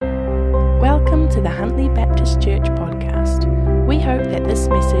to the Huntly Baptist Church podcast. We hope that this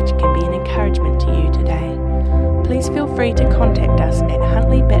message can be an encouragement to you today. Please feel free to contact us at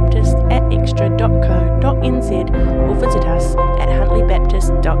huntlybaptist@extra.co.nz or visit us at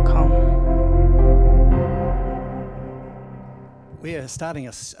huntlybaptist.com. We are starting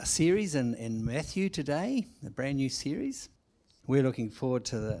a series in Matthew today, a brand new series. We're looking forward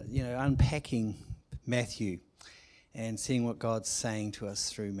to unpacking Matthew and seeing what God's saying to us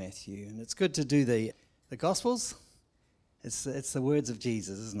through Matthew. And it's good to do the Gospels. It's the words of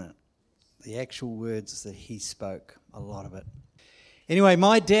Jesus, isn't it? The actual words that he spoke, a lot of it. Anyway,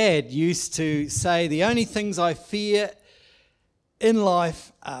 my dad used to say, the only things I fear in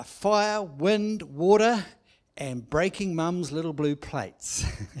life are fire, wind, water, and breaking mum's little blue plates.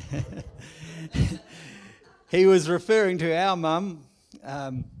 He was referring to our mum,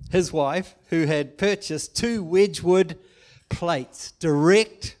 his wife, who had purchased 2 Wedgwood plates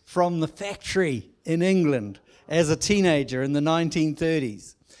direct from the factory in England as a teenager in the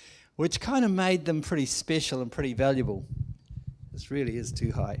 1930s, which kind of made them pretty special and pretty valuable. This really is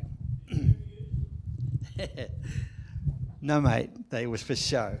too high. No, mate, they were for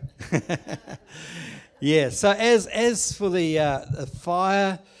show. Yeah, so as for the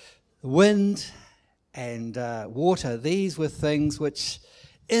fire, wind, and water, these were things which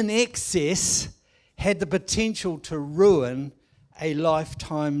in excess had the potential to ruin a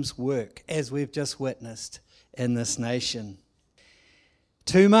lifetime's work, as we've just witnessed in this nation.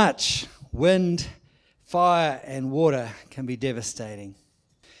 Too much wind, fire, and water can be devastating.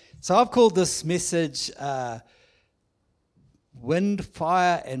 So I've called this message Wind,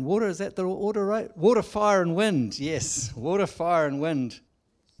 Fire, and Water. Is that the order right? Water, Fire, and Wind. Yes, water, fire, and wind.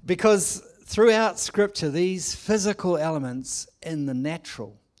 Because throughout Scripture, these physical elements in the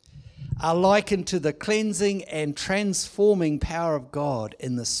natural are likened to the cleansing and transforming power of God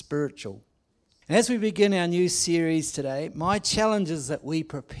in the spiritual. And as we begin our new series today, my challenge is that we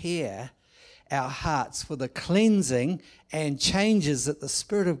prepare our hearts for the cleansing and changes that the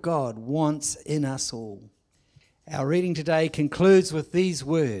Spirit of God wants in us all. Our reading today concludes with these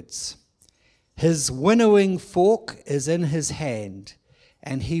words: His winnowing fork is in his hand,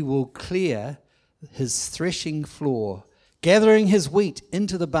 and he will clear his threshing floor, gathering his wheat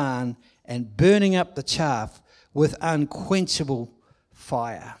into the barn and burning up the chaff with unquenchable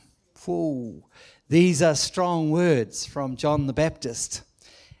fire. Whoa. These are strong words from John the Baptist,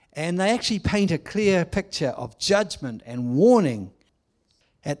 and they actually paint a clear picture of judgment and warning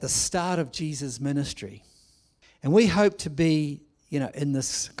at the start of Jesus' ministry. And we hope to be in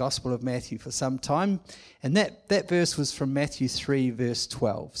this Gospel of Matthew for some time. And that verse was from Matthew 3, verse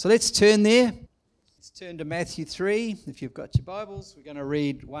 12. So let's turn there. Let's turn to Matthew 3. If you've got your Bibles, we're going to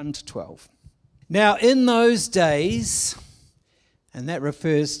read 1 to 12. Now, in those days, and that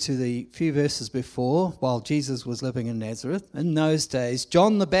refers to the few verses before, while Jesus was living in Nazareth, in those days,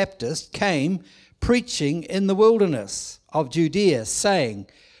 John the Baptist came preaching in the wilderness of Judea, saying,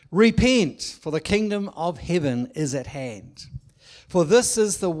 Repent, for the kingdom of heaven is at hand. For this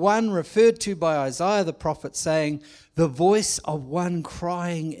is the one referred to by Isaiah the prophet, saying, The voice of one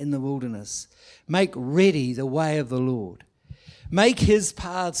crying in the wilderness, Make ready the way of the Lord. Make his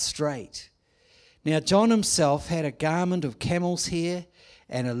paths straight. Now John himself had a garment of camel's hair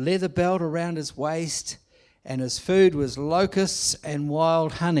and a leather belt around his waist, and his food was locusts and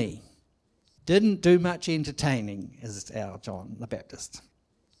wild honey. Didn't do much entertaining, as our John the Baptist.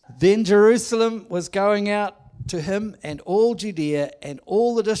 Then Jerusalem was going out to him, and all Judea and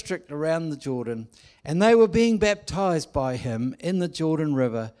all the district around the Jordan, and they were being baptized by him in the Jordan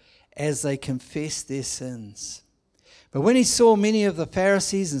River as they confessed their sins. But when he saw many of the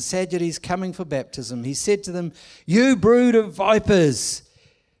Pharisees and Sadducees coming for baptism, he said to them, You brood of vipers,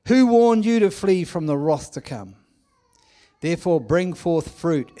 who warned you to flee from the wrath to come? Therefore bring forth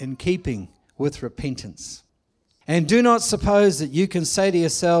fruit in keeping with repentance. And do not suppose that you can say to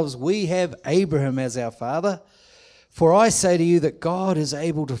yourselves, We have Abraham as our father. For I say to you that God is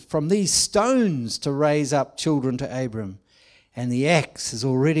able to, from these stones, to raise up children to Abraham. And the axe is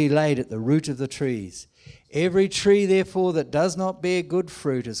already laid at the root of the trees. Every tree, therefore, that does not bear good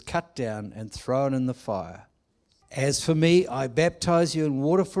fruit is cut down and thrown in the fire. As for me, I baptize you in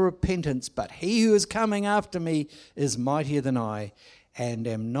water for repentance, but he who is coming after me is mightier than I, and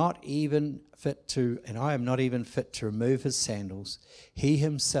I am not even fit to remove his sandals. He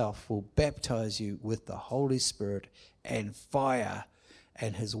himself will baptize you with the Holy Spirit and fire,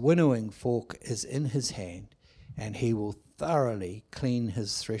 and his winnowing fork is in his hand, and he will thoroughly clean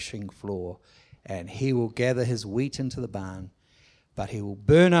his threshing floor, and he will gather his wheat into the barn, but he will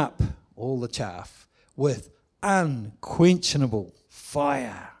burn up all the chaff with unquenchable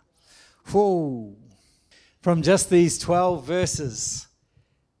fire. Whoa. From just these 12 verses,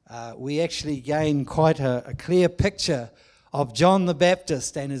 we actually gain quite a clear picture of John the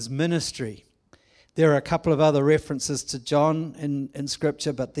Baptist and his ministry. There are a couple of other references to John in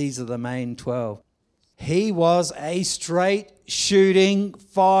Scripture, but these are the main 12. He was a straight-shooting,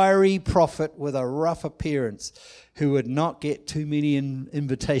 fiery prophet with a rough appearance who would not get too many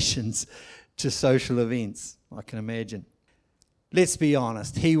invitations to social events, I can imagine. Let's be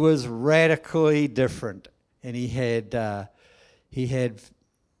honest, he was radically different, and he had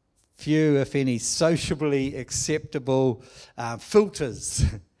few, if any, sociably acceptable filters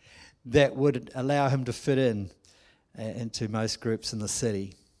that would allow him to fit into most groups in the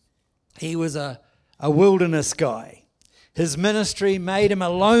city. He was a wilderness guy. His ministry made him a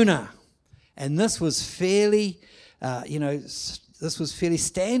loner, and this was fairly,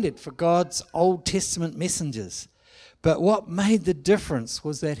 standard for God's Old Testament messengers. But what made the difference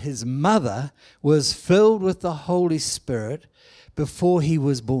was that his mother was filled with the Holy Spirit before he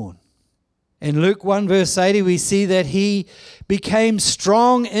was born. In Luke 1 verse 80, we see that he became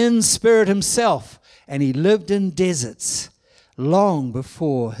strong in spirit himself, and he lived in deserts long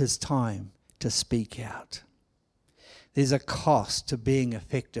before his time to speak out. There's a cost to being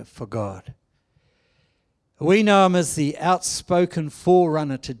effective for God. We know him as the outspoken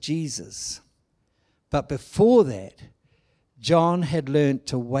forerunner to Jesus. But before that, John had learnt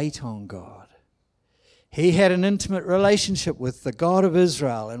to wait on God. He had an intimate relationship with the God of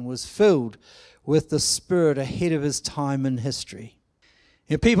Israel and was filled with the Spirit ahead of his time in history.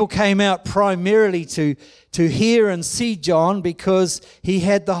 And people came out primarily to hear and see John because he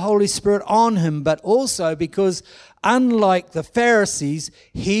had the Holy Spirit on him, but also because, unlike the Pharisees,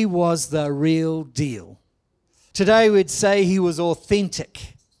 he was the real deal. Today we'd say he was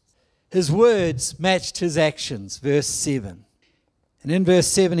authentic. His words matched his actions, verse 7. And in verse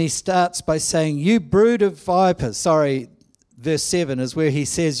 7 he starts by saying, "You brood of vipers." Verse 7 is where he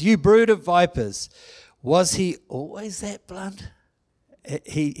says, "You brood of vipers." Was he always that blunt?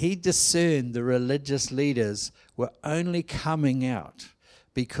 He discerned the religious leaders were only coming out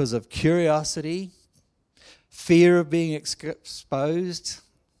because of curiosity, fear of being exposed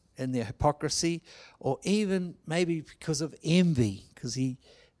in their hypocrisy, or even maybe because of envy, because he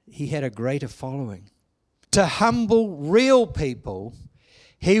had a greater following. To humble real people,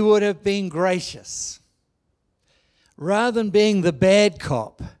 he would have been gracious. Rather than being the bad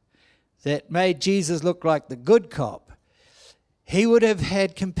cop that made Jesus look like the good cop, he would have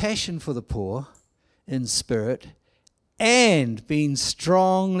had compassion for the poor in spirit and been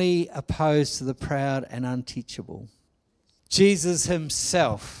strongly opposed to the proud and unteachable. Jesus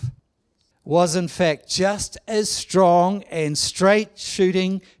himself was in fact just as strong and straight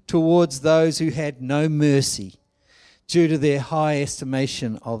shooting towards those who had no mercy due to their high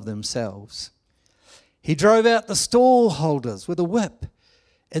estimation of themselves. He drove out the stall holders with a whip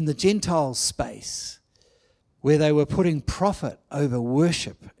in the Gentile space where they were putting profit over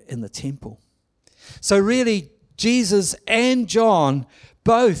worship in the temple. So really, Jesus and John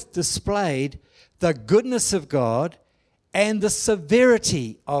both displayed the goodness of God and the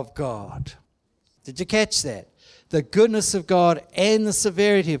severity of God. Did you catch that? The goodness of God and the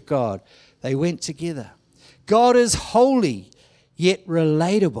severity of God. They went together. God is holy, yet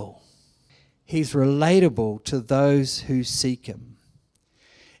relatable. He's relatable to those who seek him.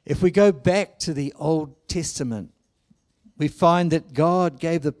 If we go back to the Old Testament, we find that God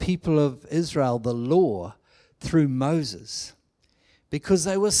gave the people of Israel the law through Moses because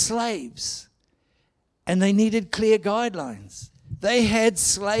they were slaves. And they needed clear guidelines. They had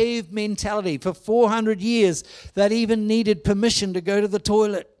slave mentality. For 400 years, they'd even needed permission to go to the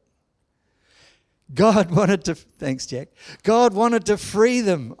toilet. God wanted to free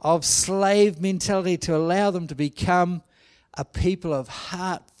them of slave mentality, to allow them to become a people of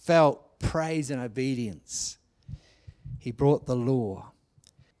heartfelt praise and obedience. He brought the law.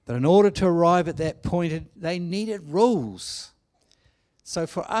 But in order to arrive at that point, they needed rules. So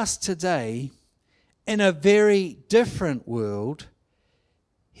for us today, in a very different world,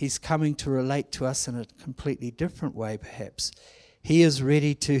 he's coming to relate to us in a completely different way, perhaps. He is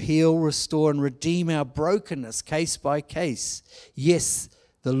ready to heal, restore, and redeem our brokenness case by case. Yes,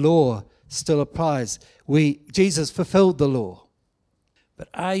 the law still applies. Jesus fulfilled the law. But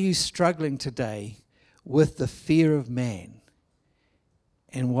are you struggling today with the fear of man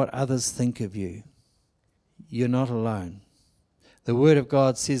and what others think of you? You're not alone. The Word of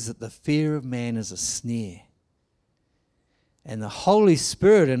God says that the fear of man is a snare. And the Holy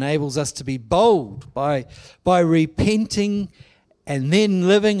Spirit enables us to be bold by repenting and then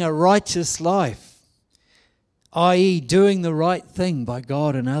living a righteous life. i.e. doing the right thing by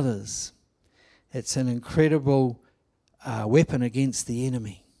God and others. It's an incredible weapon against the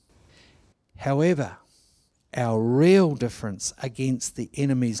enemy. However, our real difference against the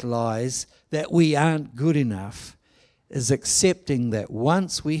enemy's lies that we aren't good enough is accepting that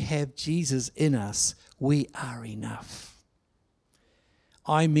once we have Jesus in us, we are enough.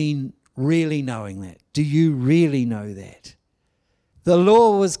 I mean, really knowing that. Do you really know that? The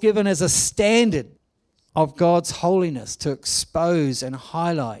law was given as a standard of God's holiness to expose and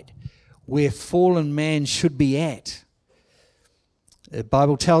highlight where fallen man should be at. The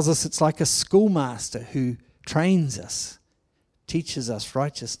Bible tells us it's like a schoolmaster who trains us, teaches us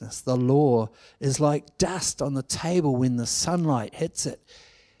righteousness. The law is like dust on the table when the sunlight hits it.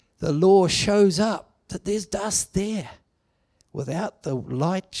 The law shows up that there's dust there. Without the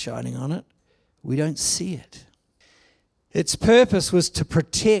light shining on it, we don't see it. Its purpose was to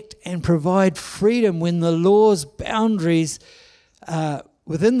protect and provide freedom within the law's boundaries, so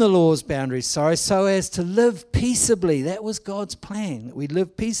as to live peaceably. That was God's plan, that we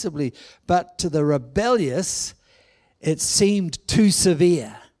live peaceably. But to the rebellious, it seemed too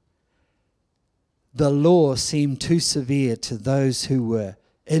severe. The law seemed too severe to those who were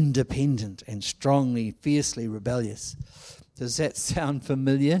independent and strongly, fiercely rebellious. Does that sound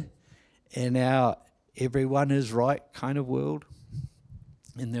familiar in our everyone is right kind of world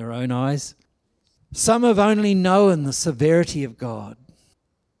in their own eyes? Some have only known the severity of God.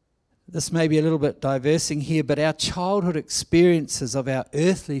 This may be a little bit diversing here, but our childhood experiences of our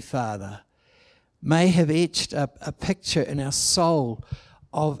earthly father may have etched a picture in our soul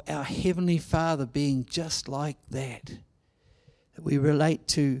of our heavenly Father being just like that. That we relate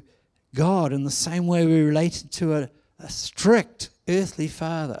to God in the same way we related to a strict earthly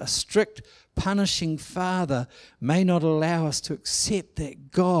father. A strict punishing father may not allow us to accept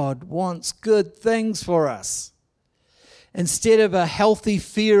that God wants good things for us. Instead of a healthy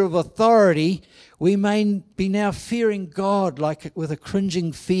fear of authority, we may be now fearing God with a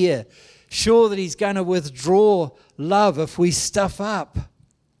cringing fear, sure that he's going to withdraw love if we stuff up.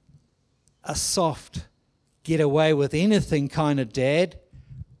 A soft, get away with anything kind of dad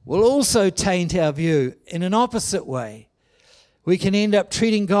will also taint our view in an opposite way. We can end up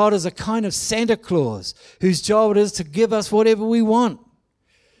treating God as a kind of Santa Claus whose job it is to give us whatever we want.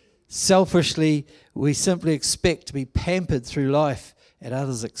 Selfishly, we simply expect to be pampered through life at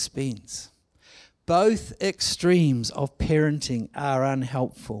others' expense. Both extremes of parenting are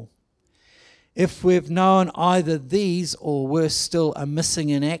unhelpful. If we've known either these, or worse still, a missing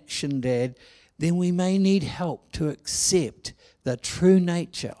in action dad, then we may need help to accept the true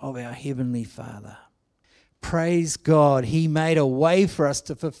nature of our Heavenly Father. Praise God, He made a way for us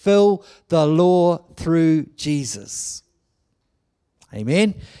to fulfill the law through Jesus.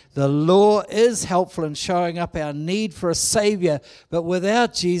 Amen. The law is helpful in showing up our need for a Savior, but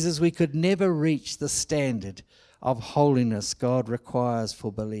without Jesus we could never reach the standard of holiness God requires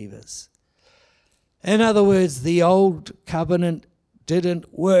for believers. In other words, the old covenant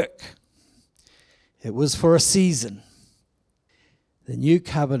didn't work. It was for a season. The new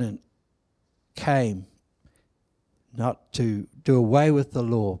covenant came not to do away with the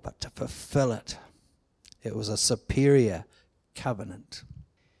law, but to fulfill it. It was a superior covenant.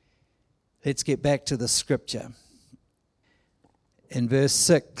 Let's get back to the scripture. In verse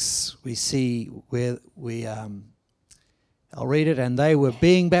 6, we see where I'll read it. And they were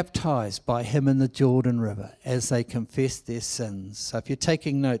being baptized by him in the Jordan River as they confessed their sins. So if you're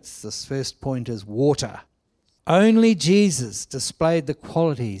taking notes, this first point is water. Only Jesus displayed the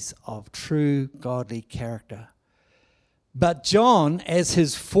qualities of true godly character. But John, as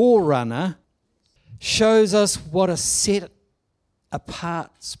his forerunner, shows us what a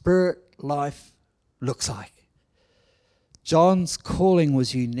set-apart spirit life looks like. John's calling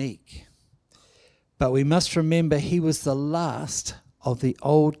was unique, but we must remember he was the last of the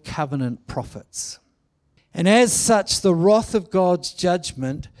old covenant prophets. And as such, the wrath of God's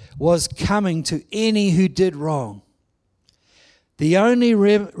judgment was coming to any who did wrong. The only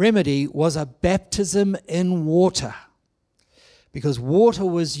remedy was a baptism in water, because water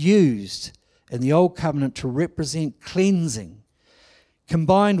was used in the old covenant to represent cleansing,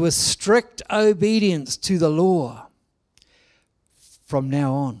 combined with strict obedience to the law from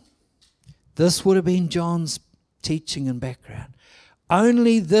now on. This would have been John's teaching and background.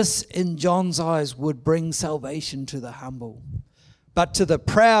 Only this in John's eyes would bring salvation to the humble. But to the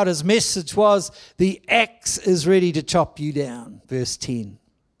proud, his message was, the axe is ready to chop you down. Verse 10.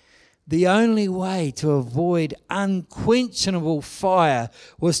 The only way to avoid unquenchable fire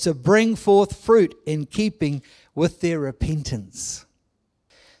was to bring forth fruit in keeping with their repentance.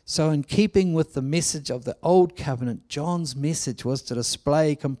 So in keeping with the message of the Old Covenant, John's message was to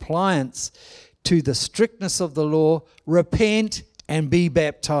display compliance to the strictness of the law, repent and be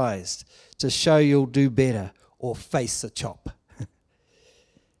baptized to show you'll do better or face the chop.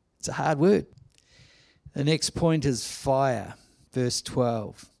 It's a hard word. The next point is fire, verse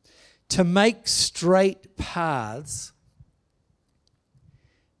 12. To make straight paths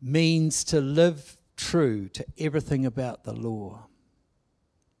means to live true to everything about the law.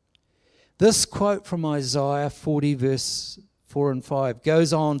 This quote from Isaiah 40, verse 4 and 5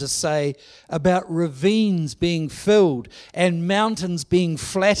 goes on to say about ravines being filled and mountains being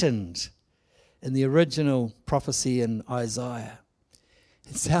flattened in the original prophecy in Isaiah.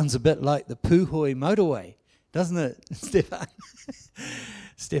 It sounds a bit like the Puhoi motorway, doesn't it, Stefan?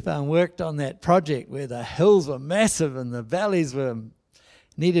 Stefan worked on that project where the hills were massive and the valleys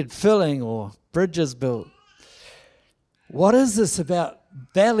needed filling or bridges built. What is this about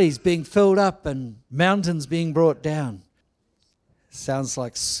valleys being filled up and mountains being brought down? Sounds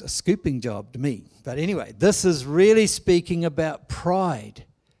like a scooping job to me. But anyway, this is really speaking about pride.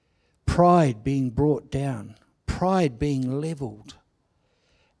 Pride being brought down. Pride being leveled.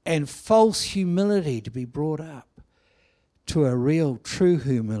 And false humility to be brought up to a real, true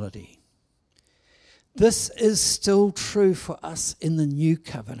humility. This is still true for us in the new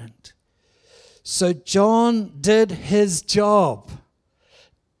covenant. So John did his job.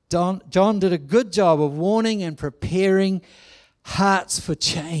 John did a good job of warning and preparing hearts for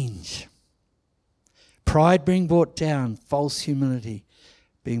change. Pride being brought down, false humility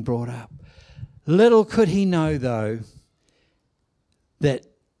being brought up. Little could he know, though, that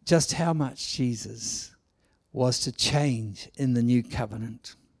just how much Jesus was to change in the new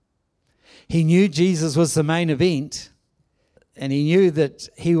covenant. He knew Jesus was the main event, and he knew that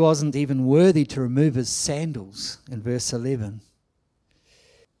he wasn't even worthy to remove his sandals in verse 11.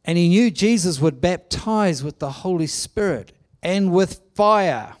 And he knew Jesus would baptize with the Holy Spirit and with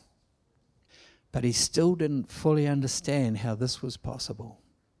fire. But he still didn't fully understand how this was possible.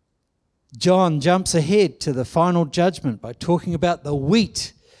 John jumps ahead to the final judgment by talking about the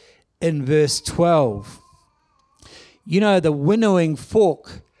wheat in verse 12. You know, the winnowing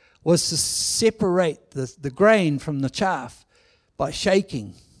fork was to separate the grain from the chaff by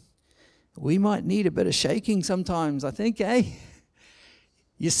shaking. We might need a bit of shaking sometimes, I think, eh?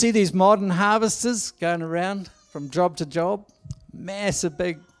 You see these modern harvesters going around from job to job, massive,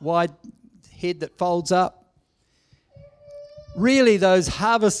 big, wide head that folds up. Really, those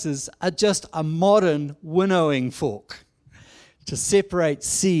harvesters are just a modern winnowing fork to separate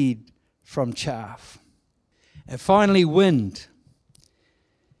seed from chaff. And finally, wind.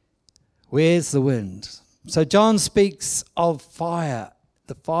 Where's the wind? So John speaks of fire,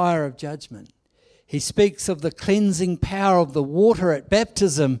 the fire of judgment. He speaks of the cleansing power of the water at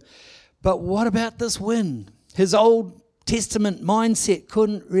baptism. But what about this wind? His Old Testament mindset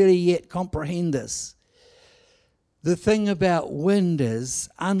couldn't really yet comprehend this. The thing about wind is,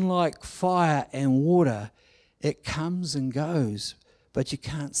 unlike fire and water, it comes and goes, but you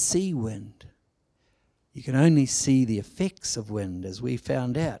can't see wind. You can only see the effects of wind, as we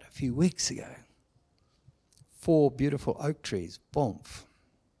found out a few weeks ago. 4 beautiful oak trees, boomf.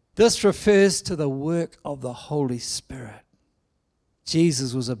 This refers to the work of the Holy Spirit.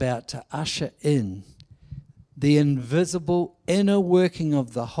 Jesus was about to usher in the invisible inner working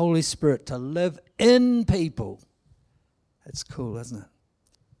of the Holy Spirit to live in people. That's cool, isn't it?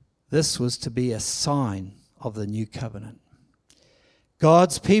 This was to be a sign of the new covenant.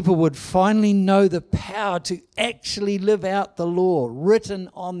 God's people would finally know the power to actually live out the law written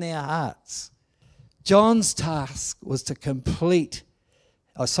on their hearts. John's task was complete.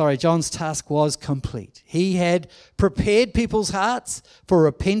 He had prepared people's hearts for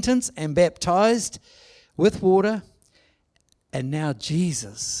repentance and baptized with water. And now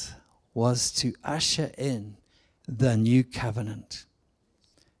Jesus was to usher in the new covenant.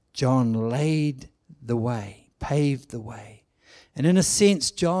 John laid the way, paved the way. And in a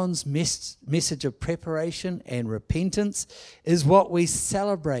sense, John's message of preparation and repentance is what we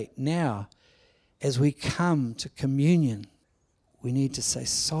celebrate now as we come to communion. We need to say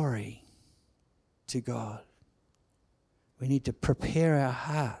sorry to God. We need to prepare our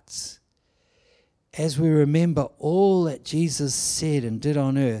hearts. As we remember all that Jesus said and did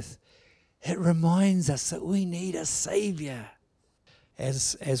on earth, it reminds us that we need a Savior.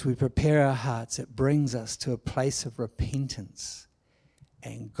 As we prepare our hearts, it brings us to a place of repentance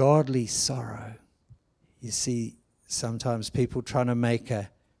and godly sorrow. You see, sometimes people trying to make an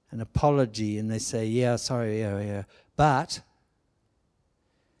apology and they say, yeah, sorry, yeah. But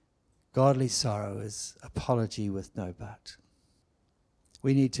godly sorrow is apology with no but.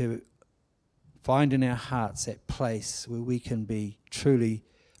 We need to find in our hearts that place where we can be truly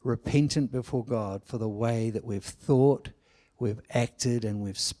repentant before God for the way that we've thought, we've acted, and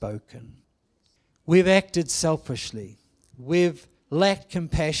we've spoken. We've acted selfishly. We've lacked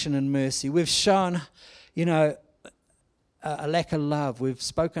compassion and mercy. We've shown, a lack of love. We've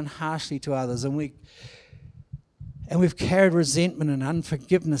spoken harshly to others, and we've carried resentment and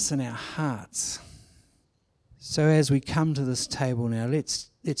unforgiveness in our hearts. So as we come to this table now, let's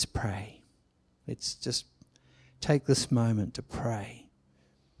pray. Let's just take this moment to pray.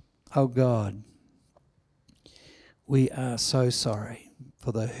 Oh God, we are so sorry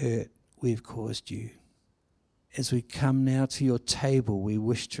for the hurt we've caused you. As we come now to your table, we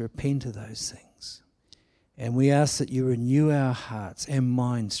wish to repent of those things. And we ask that you renew our hearts and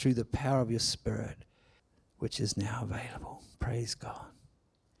minds through the power of your Spirit, which is now available. Praise God.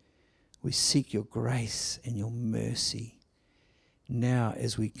 We seek your grace and your mercy now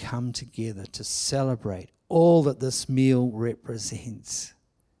as we come together to celebrate all that this meal represents.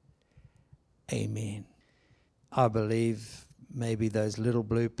 Amen. I believe maybe those little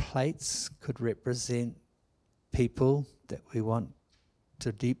blue plates could represent people that we want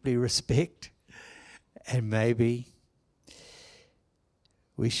to deeply respect, and maybe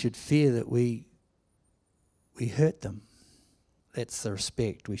we should fear that we hurt them. That's the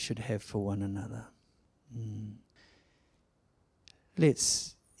respect we should have for one another.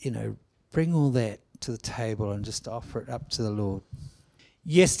 Let's, bring all that to the table and just offer it up to the Lord.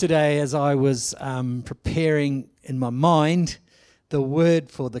 Yesterday, as I was preparing in my mind the word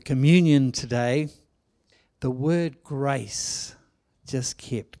for the communion today, the word grace just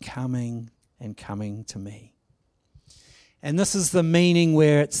kept coming and coming to me. And this is the meaning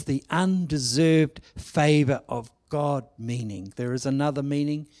where it's the undeserved favour of God meaning. There is another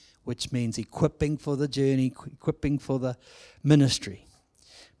meaning which means equipping for the journey, equipping for the ministry.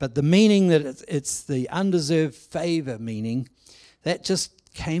 But the meaning that it's the undeserved favour meaning, that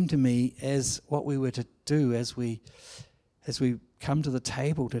just came to me as what we were to do as we come to the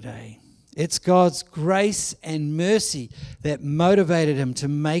table today. It's God's grace and mercy that motivated him to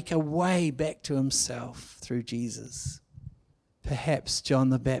make a way back to himself through Jesus. Perhaps John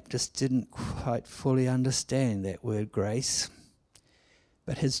the Baptist didn't quite fully understand that word grace,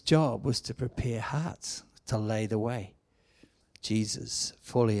 but his job was to prepare hearts, to lay the way. Jesus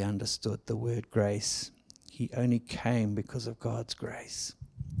fully understood the word grace. He only came because of God's grace.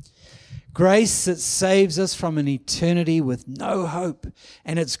 Grace that saves us from an eternity with no hope,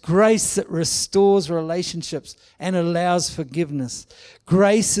 and it's grace that restores relationships and allows forgiveness.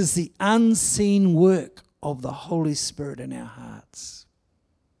 Grace is the unseen work of the Holy Spirit in our hearts.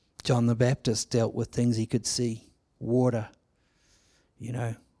 John the Baptist dealt with things he could see, water,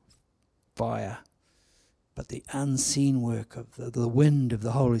 fire. But the unseen work of the wind of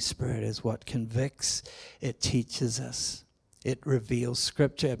the Holy Spirit is what convicts, it teaches us, it reveals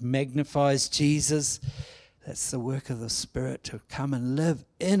Scripture, it magnifies Jesus. That's the work of the Spirit to come and live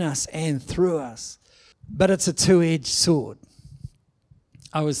in us and through us. But it's a two-edged sword.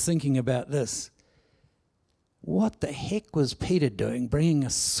 I was thinking about this. What the heck was Peter doing bringing a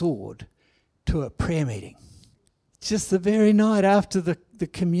sword to a prayer meeting? Just the very night after the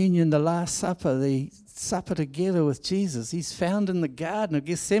communion, the Last Supper, the supper together with Jesus, he's found in the Garden of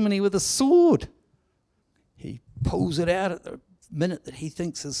Gethsemane with a sword. He pulls it out at the minute that he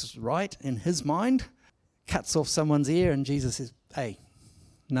thinks is right in his mind, cuts off someone's ear, and Jesus says, hey,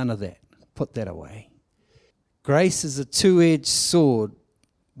 none of that. Put that away. Grace is a two-edged sword.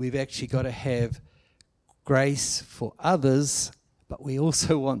 We've actually got to have grace for others, but we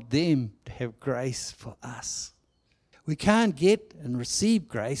also want them to have grace for us. We can't get and receive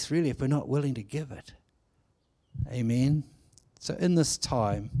grace really if we're not willing to give it. Amen. So in this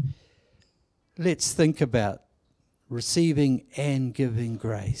time, let's think about receiving and giving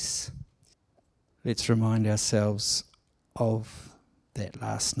grace. Let's remind ourselves of that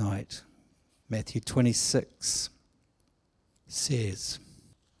last night. Matthew 26 says,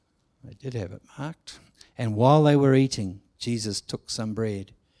 I did have it marked. And while they were eating, Jesus took some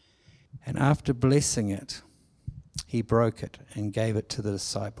bread, and after blessing it, he broke it and gave it to the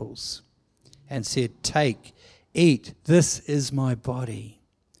disciples and said, take, eat, this is my body.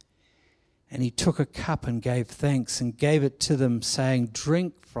 And he took a cup and gave thanks and gave it to them, saying,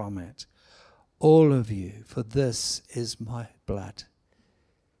 drink from it, all of you, for this is my blood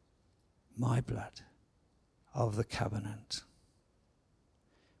of the covenant,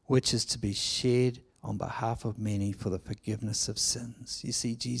 which is to be shed on behalf of many for the forgiveness of sins. You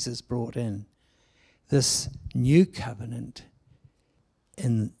see, Jesus brought in this new covenant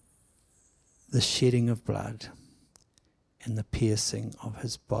in the shedding of blood. and the piercing of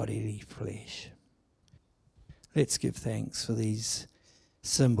his bodily flesh. Let's give thanks for these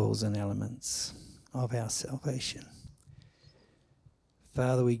symbols and elements of our salvation.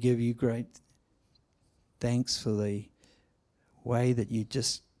 Father, we give you great thanks for the way that you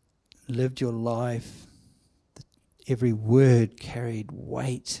just lived your life. Every word carried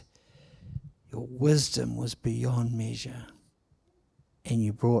weight. Your wisdom was beyond measure. And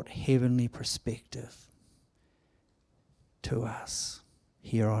you brought heavenly perspective to us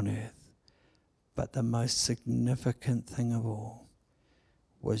here on earth. But the most significant thing of all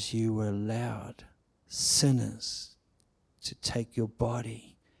was you allowed sinners to take your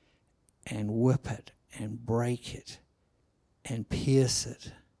body and whip it and break it and pierce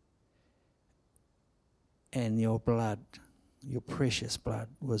it. And your blood, your precious blood,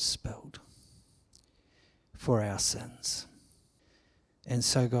 was spilled for our sins. And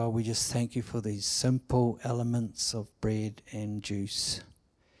so, God, we just thank you for these simple elements of bread and juice.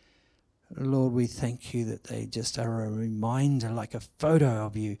 Lord, we thank you that they just are a reminder, like a photo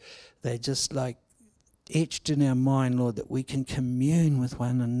of you. They're just like etched in our mind, Lord, that we can commune with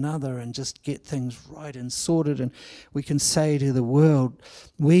one another and just get things right and sorted. And we can say to the world,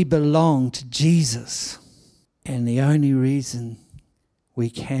 we belong to Jesus. And the only reason we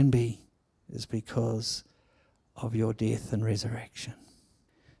can be is because of your death and resurrection.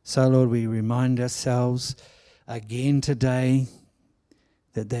 So, Lord, we remind ourselves again today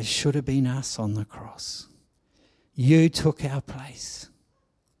that there should have been us on the cross. You took our place.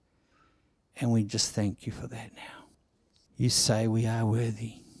 And we just thank you for that now. You say we are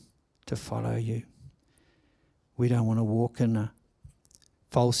worthy to follow you. We don't want to walk in a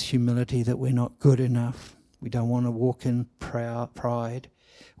false humility that we're not good enough. We don't want to walk in pride.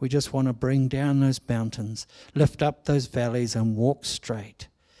 We just want to bring down those mountains, lift up those valleys and walk straight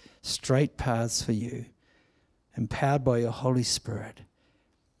paths for you, empowered by your Holy Spirit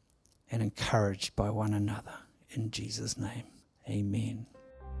and encouraged by one another. In Jesus' name, amen.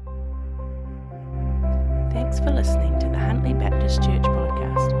 Thanks for listening to the Huntly Baptist Church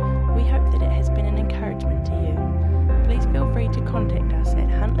podcast. We hope that it has been an encouragement to you. Please feel free to contact us at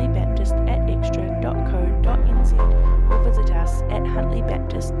huntlybaptist@extra.co.nz or visit us at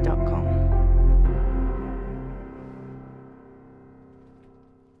huntlybaptist.com.